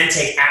 And then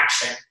take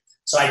action.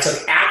 So I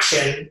took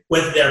action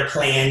with their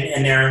plan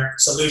and their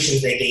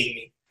solutions they gave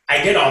me.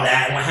 I did all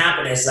that, and what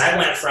happened is I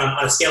went from,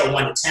 on a scale of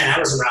 1 to 10, I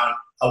was around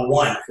a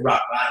 1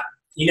 rock bottom.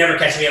 You never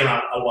catch me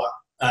around a rock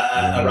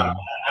bottom.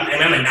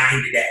 I'm a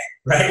 9 today,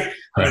 right?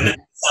 I'm a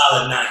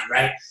solid 9,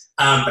 right?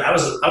 But I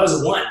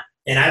was a 1,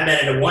 and I've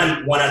been at a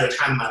 1 other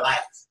time in my life.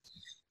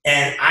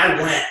 And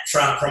I went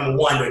from a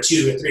 1 to a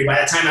 2 to a 3. By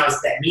the time I was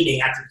at that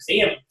meeting after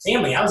the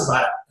family, I was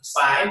about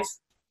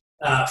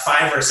a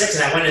 5 or a 6,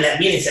 and I went to that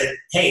meeting and said,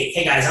 hey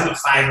guys, I'm a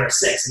 5 or a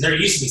 6. And they're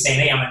used to me saying,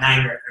 hey, I'm a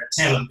 9 or a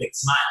 10 with a big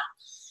smile.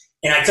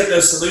 And I took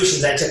those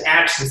solutions, I took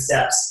action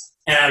steps,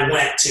 and I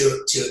went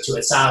to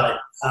a solid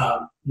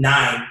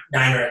 9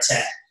 or a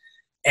 10.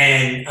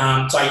 And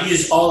so I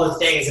used all the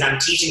things that I'm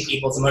teaching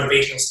people as a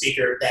motivational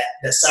speaker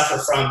that suffer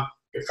from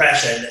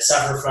depression, that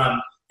suffer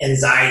from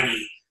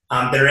anxiety,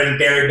 that are in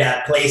very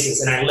bad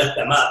places, and I lift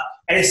them up.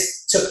 I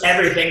just took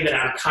everything that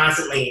I'm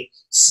constantly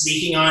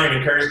speaking on and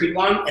encouraging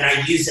people on, and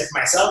I used it for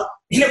myself,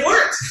 and it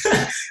worked.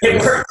 It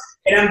worked.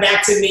 And I'm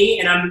back to me,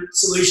 and I'm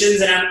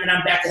solutions, and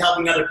I'm back to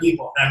helping other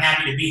people. And I'm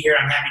happy to be here.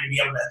 I'm happy to be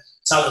able to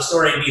tell the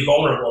story and be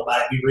vulnerable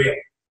about it, be real.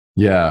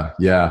 Yeah,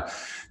 yeah.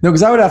 No,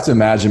 because I would have to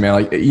imagine, man,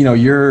 like,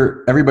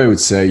 everybody would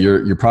say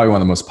you're probably one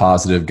of the most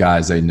positive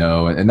guys they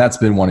know. And that's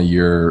been one of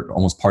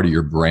almost part of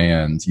your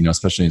brand,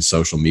 especially in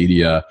social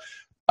media.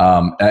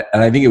 And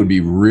I think it would be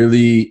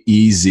really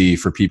easy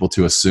for people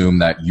to assume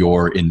that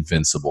you're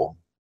invincible.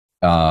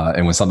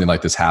 And when something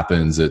like this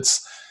happens,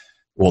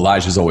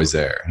 Elijah's always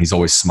there. He's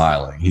always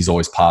smiling. He's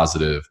always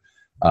positive,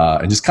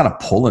 and just kind of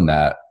pulling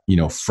that,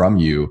 from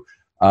you.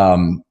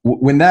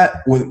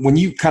 When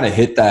you kind of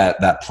hit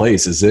that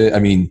place, is it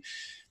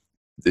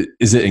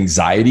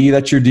anxiety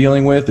that you're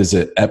dealing with? Is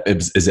it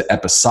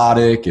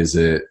episodic? Is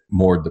it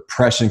more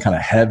depression, kind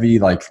of heavy?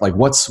 Like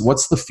what's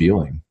the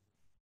feeling?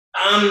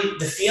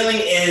 The feeling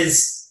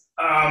is,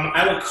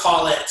 I would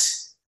call it,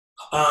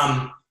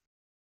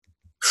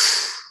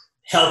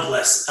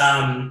 helpless.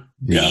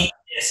 Being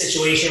in a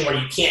situation where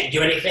you can't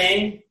do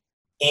anything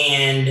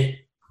and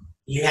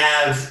you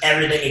have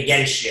everything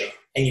against you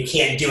and you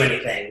can't do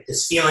anything. The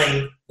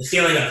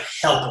feeling of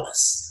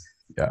helpless.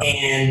 Yeah.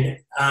 And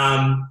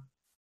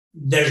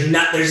there's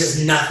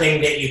just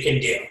nothing that you can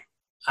do.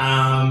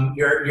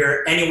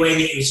 You're any way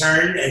that you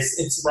turn, it's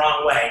the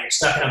wrong way. You're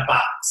stuck in a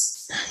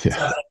box.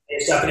 Yeah.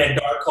 You're stuck in a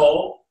dark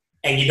hole,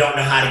 and you don't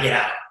know how to get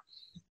out.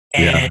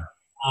 And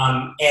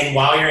and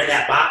while you're in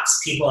that box,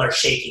 people are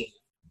shaking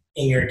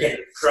you, and you're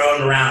getting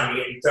thrown around.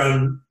 You're getting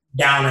thrown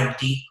down a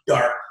deep,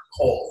 dark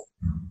hole,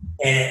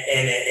 and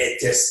it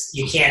just,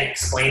 you can't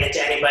explain it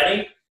to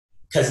anybody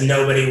because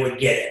nobody would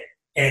get it,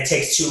 and it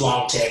takes too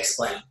long to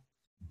explain.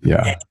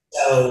 Yeah. And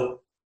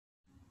so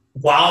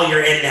while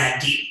you're in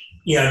that deep,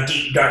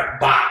 deep dark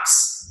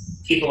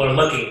box, people are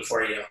looking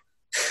for you,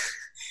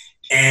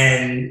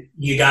 and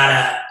you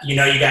gotta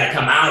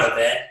come out of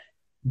it,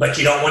 but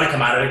you don't want to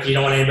come out of it because you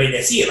don't want anybody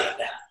to see you like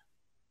that.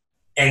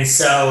 And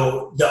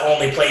so the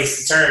only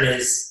place to turn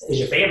is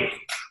your family.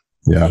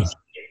 Yeah.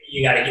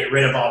 You got to get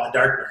rid of all the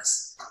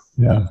darkness.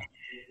 Yeah.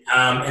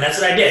 And that's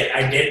what I did.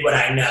 I did what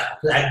I know,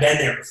 because I've been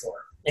there before.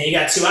 And you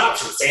got two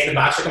options: stay in the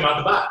box or come out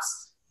the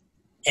box.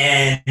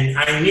 And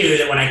I knew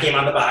that when I came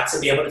out the box,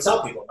 I'd be able to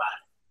tell people about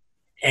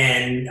it.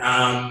 And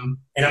I'm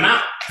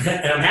out,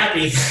 and I'm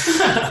happy.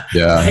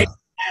 Yeah.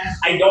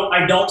 I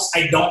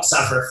don't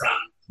suffer from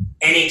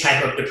any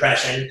type of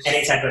depression,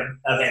 any type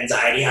of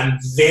anxiety. I'm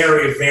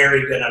very,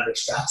 very good under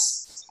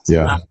stress.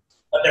 Yeah.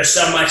 But there's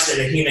so much that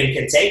a human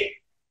can take.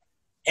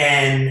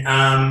 And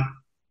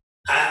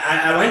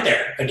I went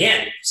there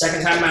again,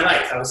 second time in my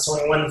life. I was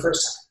 21 the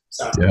first time.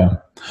 So yeah.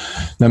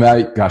 No,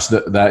 gosh,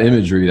 that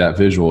imagery, that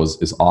visual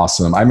is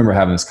awesome. I remember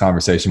having this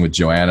conversation with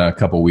Joanna a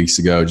couple of weeks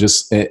ago.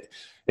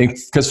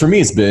 Because for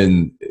me, it's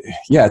been,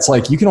 it's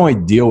like you can only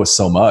deal with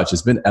so much.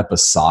 It's been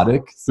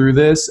episodic through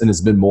this, and it's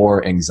been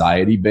more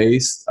anxiety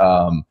based.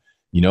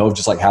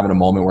 Just like having a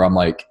moment where I'm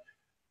like,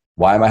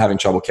 why am I having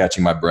trouble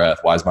catching my breath?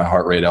 Why is my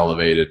heart rate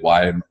elevated?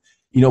 But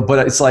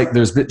it's like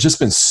there's just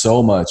been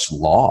so much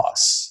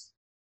loss.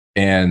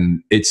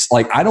 And it's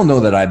like, I don't know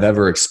that I've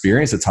ever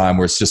experienced a time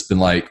where it's just been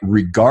like,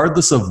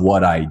 regardless of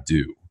what I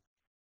do,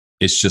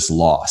 it's just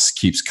loss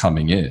keeps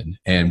coming in.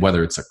 And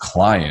whether it's a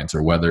client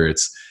or whether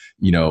it's,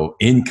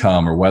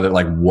 income or whether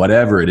like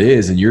whatever it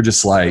is. And you're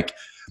just like,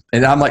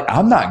 and I'm like,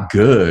 I'm not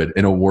good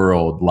in a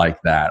world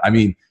like that. I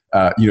mean,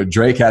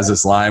 Drake has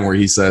this line where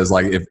he says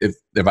like,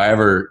 if I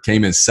ever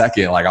came in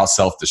second, like I'll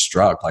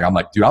self-destruct. Like, I'm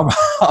like, dude, I'm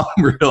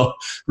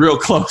real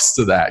close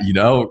to that,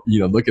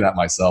 looking at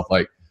myself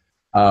like,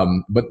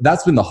 but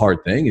that's been the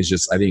hard thing, is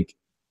just, I think,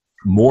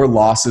 more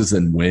losses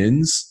than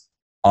wins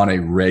on a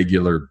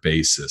regular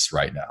basis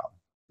right now.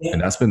 Yeah.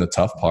 And that's been the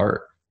tough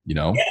part,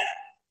 Yeah,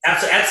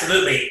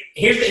 absolutely.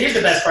 Here's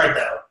the best part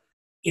though.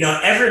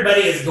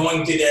 Everybody is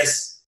going through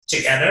this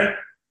together.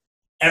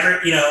 I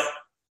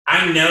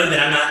know that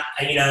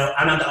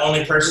I'm not the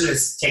only person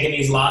that's taking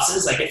these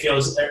losses. Like, it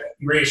feels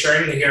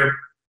reassuring to hear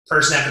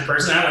person after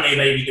person. I don't want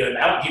anybody to be doing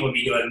that. I want people to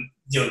be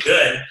doing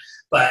good,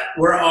 but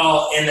we're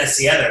all in this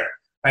together.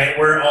 Right,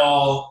 we're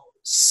all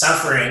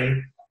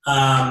suffering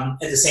at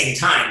the same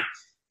time,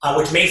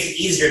 which makes it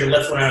easier to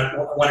lift one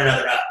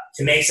another up.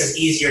 It makes us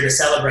easier to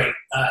celebrate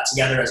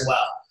together as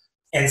well.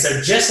 And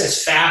so, just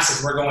as fast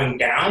as we're going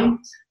down,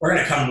 we're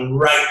going to come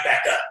right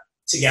back up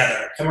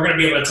together, and we're going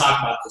to be able to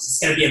talk about this. It's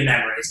going to be a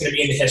memory. It's going to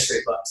be in the history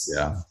books.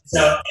 Yeah.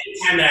 So,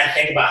 anytime that I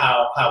think about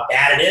how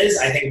bad it is,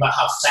 I think about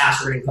how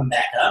fast we're going to come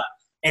back up,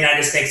 and I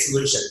just think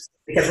solutions.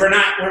 Because we're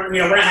not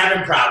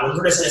having problems.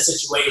 We're just in a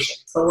situation,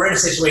 but we're in a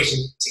situation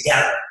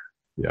together.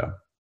 Yeah.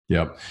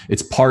 Yep.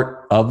 It's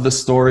part of the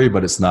story,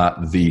 but it's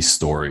not the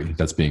story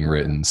that's being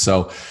written.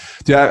 So,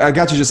 dude, I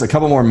got you just a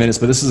couple more minutes,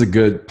 but this is a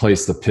good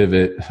place to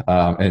pivot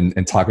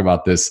and talk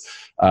about this.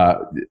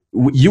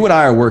 You and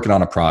I are working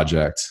on a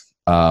project.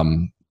 A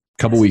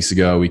couple weeks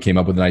ago, we came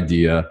up with an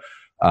idea.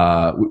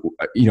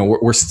 We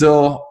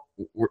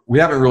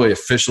haven't really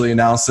officially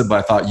announced it, but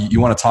I thought you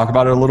want to talk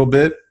about it a little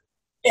bit.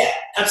 Yeah,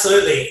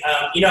 absolutely.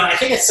 I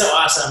think it's so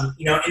awesome.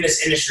 In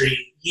this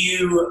industry,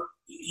 you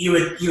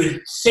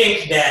would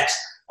think that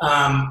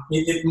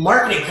the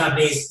marketing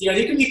companies,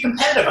 they can be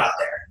competitive out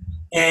there.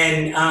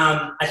 And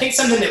I think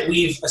something that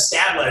we've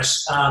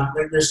established,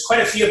 there's quite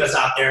a few of us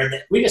out there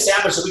that we've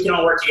established that we can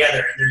all work together.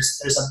 And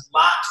there's a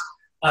lot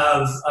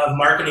of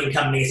marketing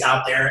companies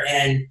out there,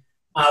 and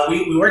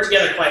we work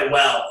together quite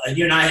well.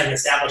 You and I have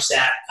established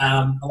that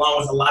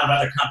along with a lot of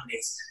other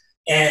companies.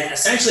 And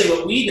essentially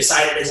what we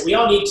decided is we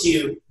all need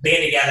to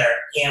band together,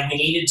 and we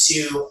needed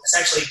to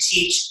essentially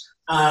teach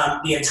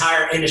the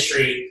entire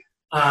industry,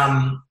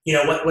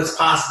 what's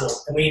possible.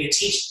 And we need to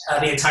teach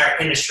the entire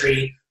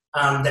industry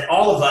that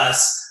all of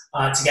us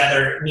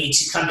together need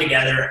to come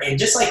together. And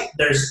just like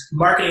there's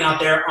marketing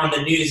out there on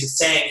the news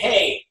saying,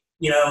 hey,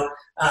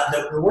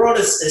 the world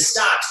is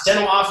stopped.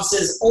 Dental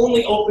offices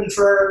only open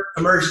for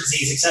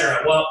emergencies,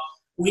 etc. Well,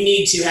 we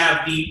need to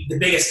have the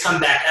biggest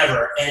comeback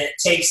ever, and it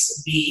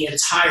takes the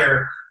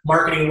entire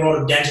marketing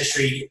world of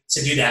dentistry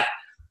to do that.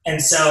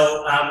 And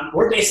so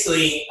we're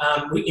basically,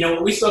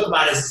 what we spoke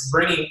about is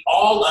bringing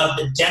all of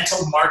the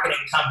dental marketing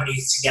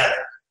companies together,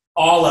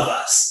 all of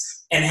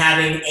us, and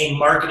having a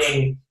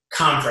marketing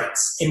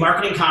conference,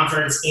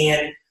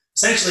 and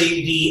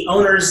essentially the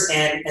owners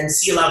and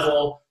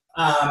C-level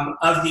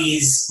of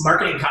these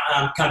marketing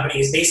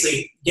companies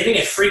basically giving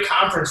a free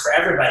conference for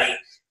everybody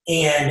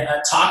and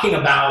talking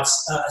about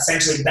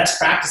essentially best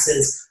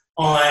practices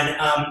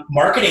on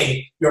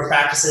marketing your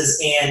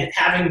practices and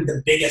having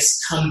the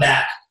biggest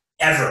comeback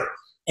ever.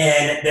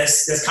 And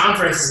this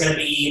conference is going to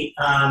be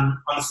on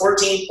the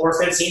 14th or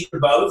 15th for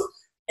both.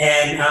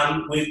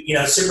 And we,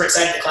 super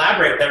excited to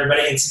collaborate with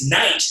everybody. And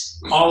tonight,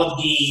 all of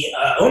the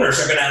owners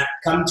are going to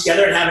come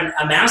together and have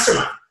a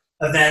mastermind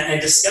event and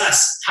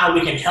discuss how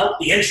we can help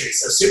the industry.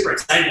 So super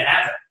excited to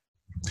have it.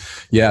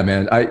 Yeah,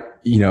 man. I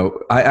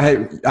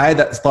had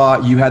that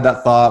thought. You had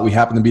that thought. We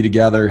happened to be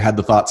together, had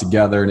the thought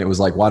together, and it was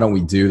like, why don't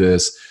we do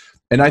this?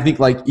 And I think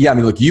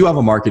look, you have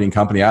a marketing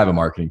company. I have a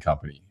marketing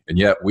company. And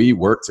yet we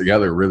work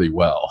together really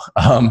well.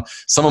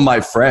 Some of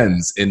my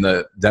friends in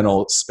the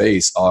dental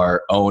space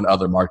own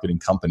other marketing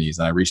companies.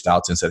 And I reached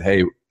out to them and said,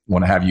 hey,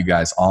 want to have you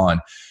guys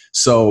on.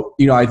 So,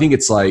 I think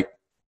it's like,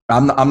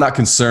 I'm not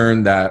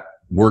concerned that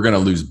we're going to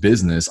lose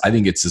business. I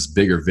think it's this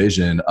bigger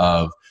vision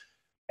of,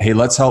 hey,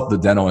 let's help the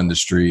dental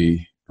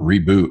industry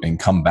reboot and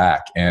come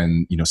back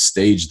and,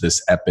 stage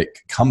this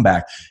epic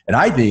comeback. And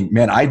I think,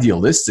 man,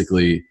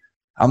 idealistically,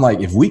 I'm like,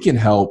 if we can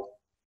help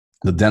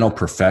the dental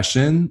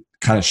profession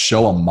kind of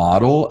show a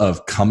model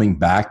of coming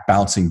back,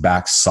 bouncing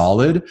back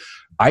solid,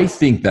 I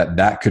think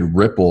that could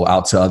ripple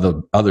out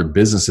to other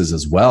businesses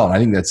as well. And I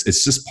think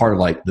it's just part of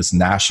like this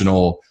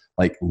national,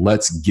 like,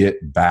 let's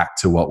get back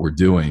to what we're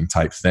doing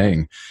type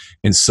thing.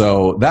 And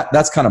so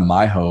that's kind of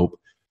my hope.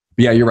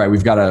 But yeah, you're right.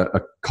 We've got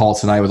a call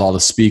tonight with all the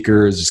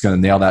speakers, just going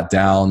to nail that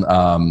down.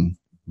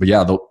 But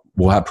yeah,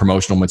 we'll have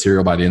promotional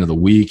material by the end of the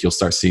week. You'll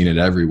start seeing it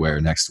everywhere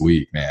next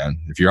week, man.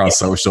 If you're on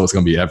social, it's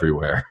going to be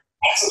everywhere.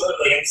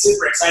 Absolutely. I'm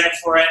super excited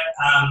for it.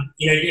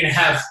 You're going to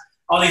have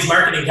all these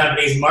marketing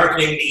companies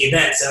marketing the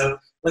event. So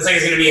looks like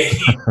it's going to be a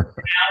huge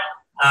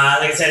turnout.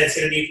 Like I said, it's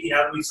going to be,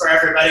 for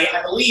everybody.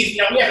 I believe,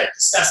 we haven't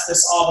discussed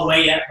this all the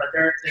way yet, but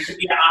there could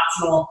be an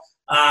optional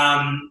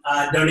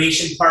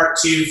donation part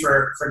too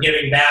for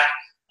giving back.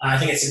 I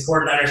think it's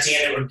important to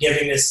understand that we're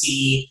giving to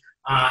CE,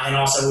 and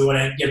also we want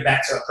to give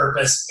back to a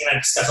purpose. We're going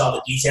to discuss all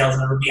the details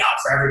and it'll be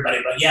out for everybody.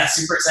 But yeah,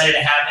 super excited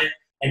to have it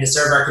and to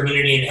serve our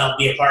community and help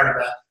be a part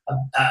of a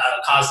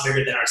cause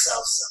bigger than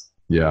ourselves.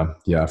 So.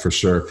 Yeah, for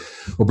sure.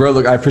 Well, bro,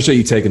 look, I appreciate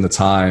you taking the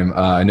time.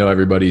 I know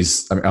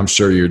I'm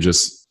sure you're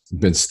just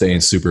been staying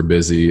super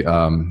busy.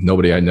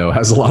 Nobody I know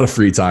has a lot of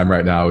free time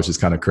right now, which is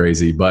kind of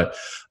crazy. But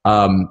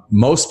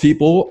most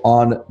people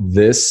on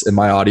this in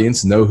my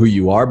audience know who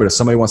you are. But if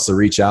somebody wants to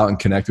reach out and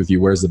connect with you,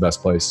 where's the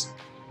best place?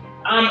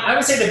 I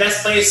would say the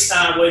best place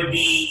would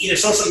be either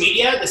social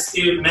media, just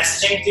through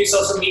messaging through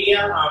social media,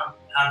 on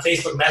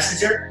Facebook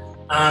Messenger.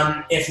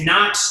 If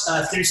not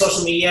through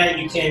social media,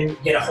 you can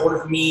get a hold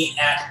of me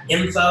at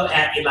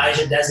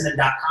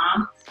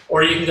info@elijahdesmond.com,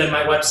 or you can go to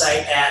my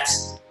website at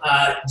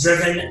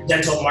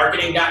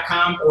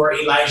drivendentalmarketing.com or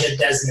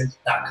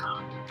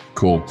elijahdesmond.com.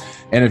 Cool.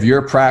 And if you're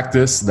a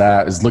practice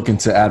that is looking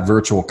to add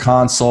virtual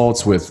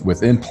consults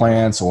with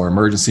implants or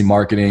emergency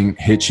marketing,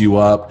 hit you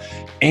up.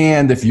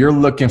 And if you're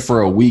looking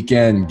for a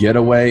weekend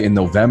getaway in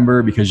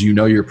November because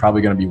you're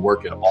probably going to be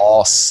working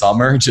all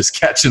summer just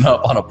catching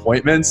up on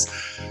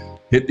appointments,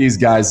 hit these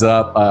guys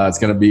up. It's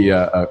going to be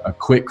a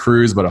quick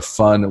cruise, but a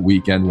fun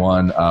weekend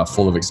one,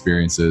 full of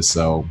experiences.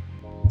 So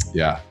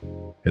yeah,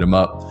 hit them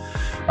up.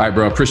 All right,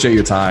 bro. Appreciate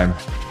your time.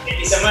 Thank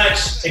you so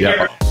much. Take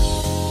care.